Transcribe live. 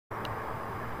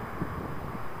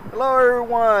Hello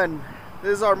everyone,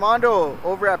 this is Armando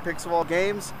over at Pixelvault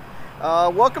Games.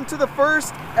 Welcome to the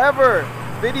first ever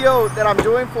video that I'm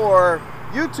doing for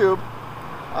YouTube.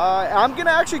 I'm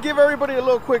gonna actually give everybody a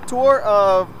little quick tour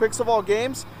of Pixelvault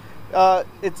Games.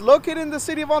 It's located in the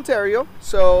city of Ontario,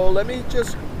 so let me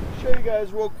just show you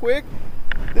guys real quick.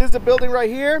 This is the building right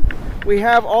here. We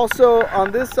have also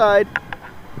on this side,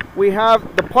 we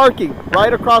have the parking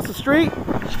right across the street.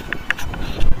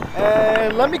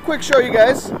 And let me quick show you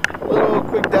guys a little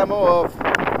quick demo of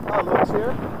how it looks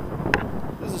here.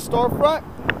 This is a storefront.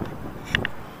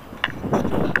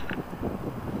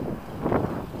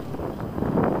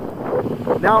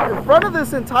 Now in front of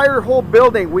this entire whole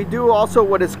building, we do also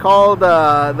what is called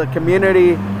the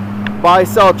community buy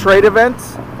sell trade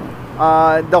events.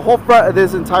 The whole front of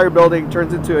this entire building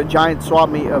turns into a giant swap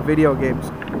meet of video games.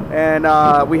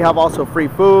 And we have also free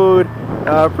food,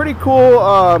 pretty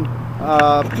cool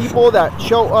people that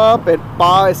show up and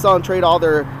buy, sell, and trade all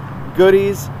their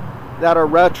goodies that are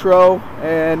retro,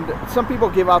 and some people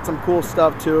give out some cool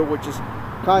stuff too, which is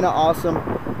kind of awesome.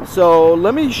 So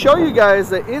let me show you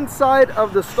guys the inside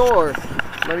of the store.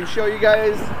 Let me show you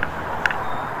guys.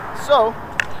 So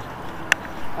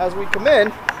as we come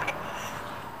in,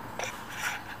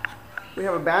 we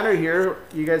have a banner here.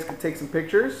 You guys can take some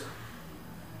pictures.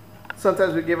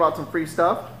 Sometimes we give out some free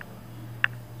stuff.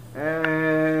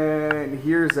 And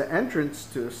here's the entrance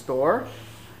to the store.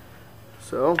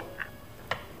 So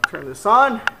turn this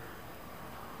on,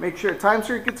 make sure time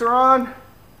circuits are on,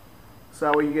 so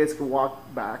that way you guys can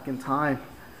walk back in time.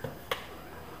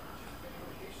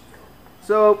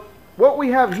 So what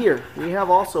we have here, we have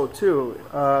also too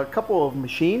a couple of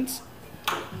machines.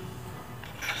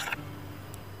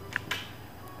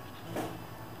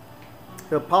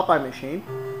 The Popeye machine,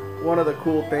 one of the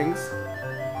cool things.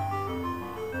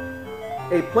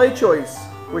 A Play Choice,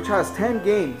 which has 10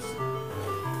 games,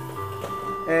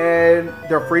 and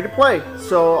they're free to play,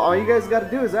 so all you guys got to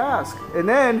do is ask. And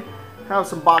then have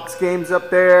some box games up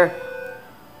there,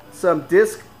 some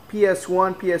disc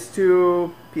PS1,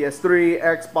 PS2, PS3,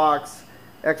 Xbox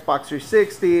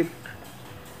 360.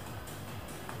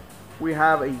 We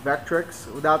have a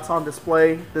Vectrex that's on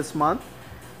display this month,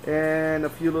 and a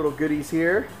few little goodies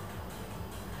here.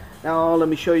 Now let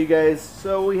me show you guys.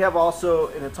 So we have also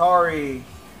an Atari,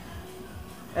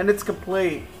 and it's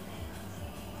complete.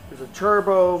 There's a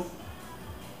Turbo,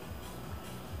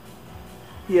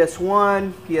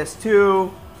 PS1,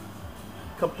 PS2,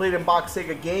 complete in box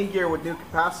Sega Game Gear with new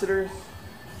capacitors.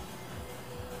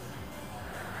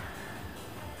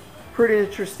 Pretty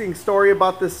interesting story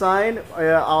about this sign.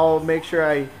 I'll make sure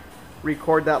I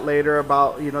record that later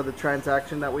about, you know, the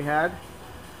transaction that we had.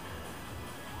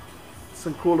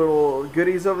 Some cool little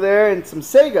goodies over there, and some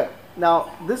Sega.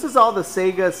 Now this is all the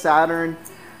Sega Saturn,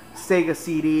 Sega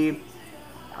CD,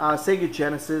 Sega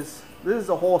Genesis. This is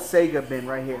the whole Sega bin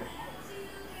right here.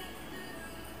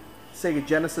 Sega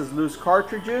Genesis loose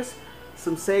cartridges,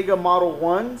 some Sega Model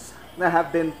 1s that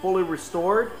have been fully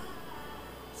restored,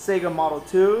 Sega Model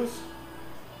 2s,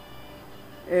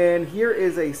 and here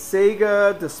is a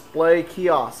Sega display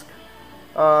kiosk.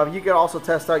 You can also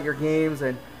test out your games,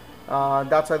 and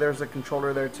that's why there's a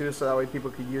controller there too, so that way people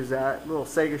could use that. Little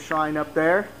Sega Shrine up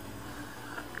there.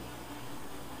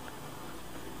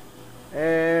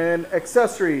 And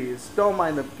accessories. Don't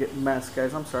mind the mess,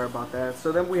 guys. I'm sorry about that.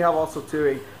 So then we have also too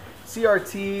a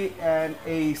CRT and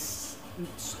a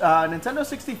Nintendo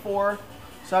 64.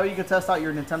 So you can test out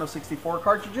your Nintendo 64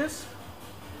 cartridges.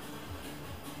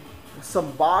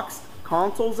 Some boxed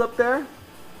consoles up there.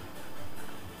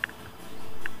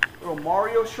 Little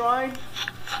Mario Shrine.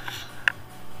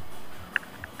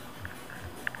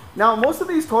 Now most of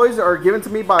these toys are given to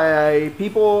me by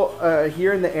people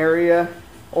here in the area,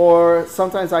 or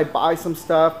sometimes I buy some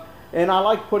stuff and I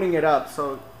like putting it up.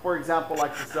 So for example,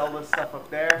 like the Zelda stuff up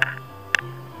there.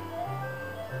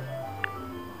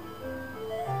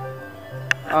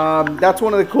 That's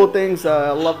one of the cool things.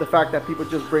 I love the fact that people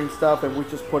just bring stuff and we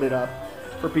just put it up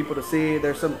for people to see.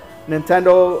 There's some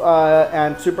Nintendo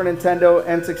and Super Nintendo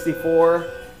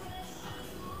N64.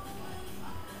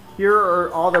 Here are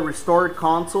all the restored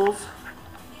consoles.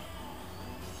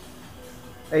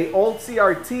 A old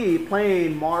CRT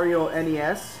playing Mario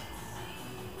NES.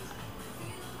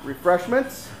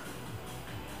 Refreshments.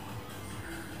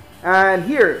 And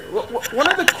here, one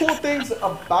of the cool things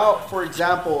about, for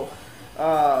example,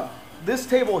 this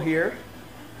table here,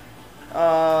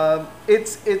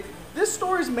 this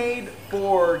store is made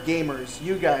for gamers,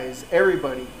 you guys,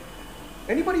 everybody.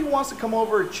 Anybody who wants to come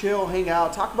over, chill, hang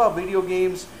out, talk about video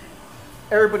games,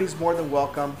 everybody's more than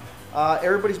welcome.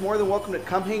 Everybody's more than welcome to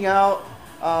come hang out,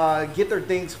 get their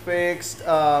things fixed.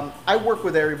 I work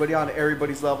with everybody on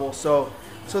everybody's level, so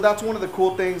that's one of the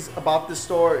cool things about this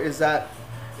store is that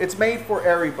it's made for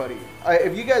everybody.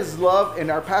 If you guys love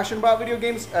and are passionate about video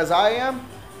games as I am,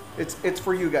 it's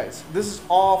for you guys. This is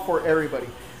all for everybody.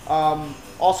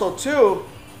 Also too,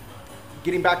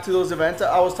 getting back to those events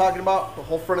I was talking about, the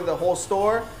whole front of the whole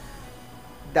store,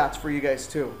 that's for you guys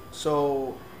too.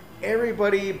 So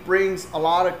everybody brings a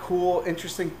lot of cool,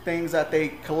 interesting things that they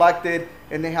collected,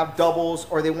 and they have doubles,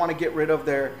 or they want to get rid of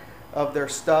their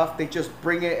stuff. They just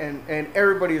bring it, and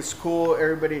everybody is cool.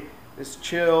 Everybody is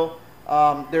chill.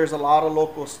 There's a lot of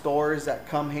local stores that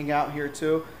come hang out here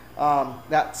too,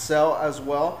 that sell as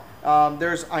well.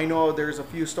 I know there's a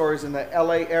few stores in the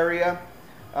LA area,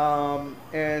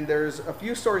 and there's a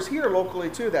few stores here locally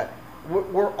too that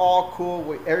we're all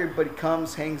cool. Everybody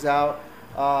comes, hangs out,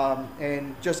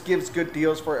 and just gives good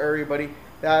deals for everybody.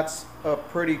 That's a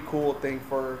pretty cool thing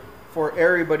for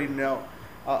everybody to know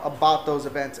about those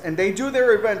events. And they do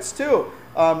their events too.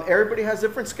 Everybody has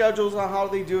different schedules on how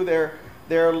they do their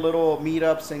little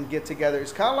meetups and get-togethers.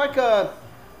 It's kind of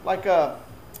like a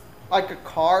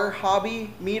car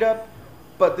hobby meetup,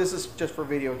 but this is just for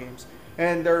video games.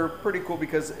 And they're pretty cool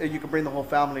because you can bring the whole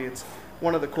family. It's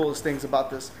one of the coolest things about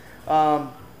this.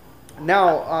 Now,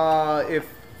 if,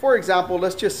 for example,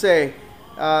 let's just say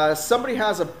somebody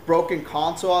has a broken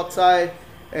console outside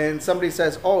and somebody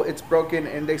says, oh, it's broken,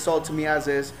 and they sold it to me as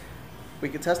is, we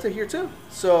can test it here too.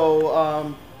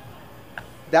 So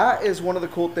that is one of the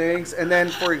cool things. And then,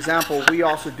 for example, we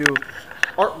also do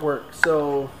artwork.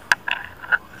 So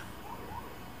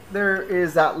there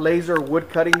is that laser wood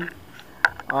cutting.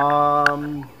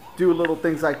 Do little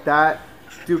things like that.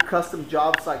 Do custom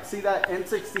jobs, like see that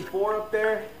N64 up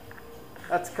there?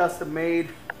 That's custom made.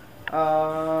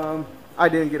 I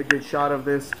didn't get a good shot of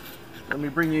this. Let me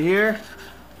bring you here.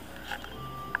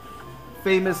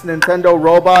 Famous Nintendo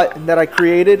robot that I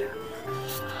created.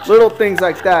 Little things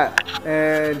like that.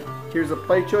 And here's a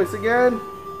play choice again.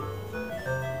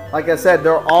 Like I said,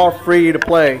 they're all free to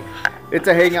play. It's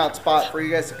a hangout spot for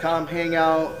you guys to come hang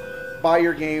out, buy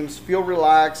your games, feel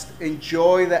relaxed,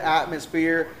 enjoy the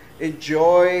atmosphere,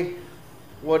 enjoy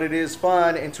what it is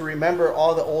fun, and to remember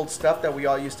all the old stuff that we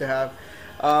all used to have.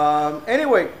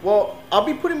 Anyway, well, I'll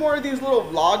be putting more of these little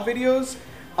vlog videos.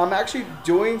 I'm actually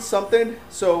doing something,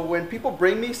 so when people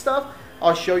bring me stuff,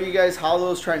 I'll show you guys how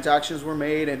those transactions were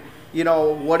made, and you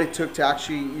know what it took to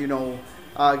actually, you know,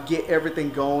 get everything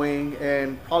going,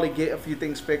 and probably get a few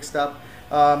things fixed up.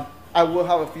 I will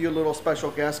have a few little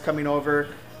special guests coming over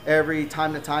every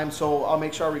time to time, so I'll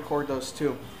make sure I record those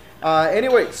too.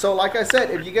 Anyway, so like I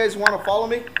said, if you guys want to follow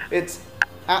me, it's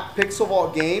at Pixel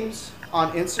Vault Games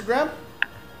on Instagram.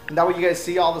 And that way you guys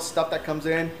see all the stuff that comes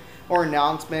in, or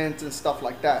announcements and stuff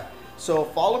like that. So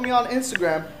follow me on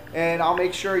Instagram, and I'll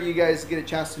make sure you guys get a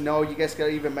chance to know. You guys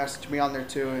can even message me on there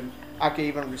too, and I can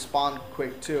even respond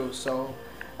quick too. So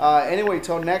anyway,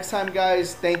 till next time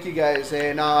guys, thank you guys,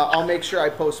 and I'll make sure I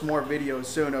post more videos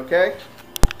soon, okay?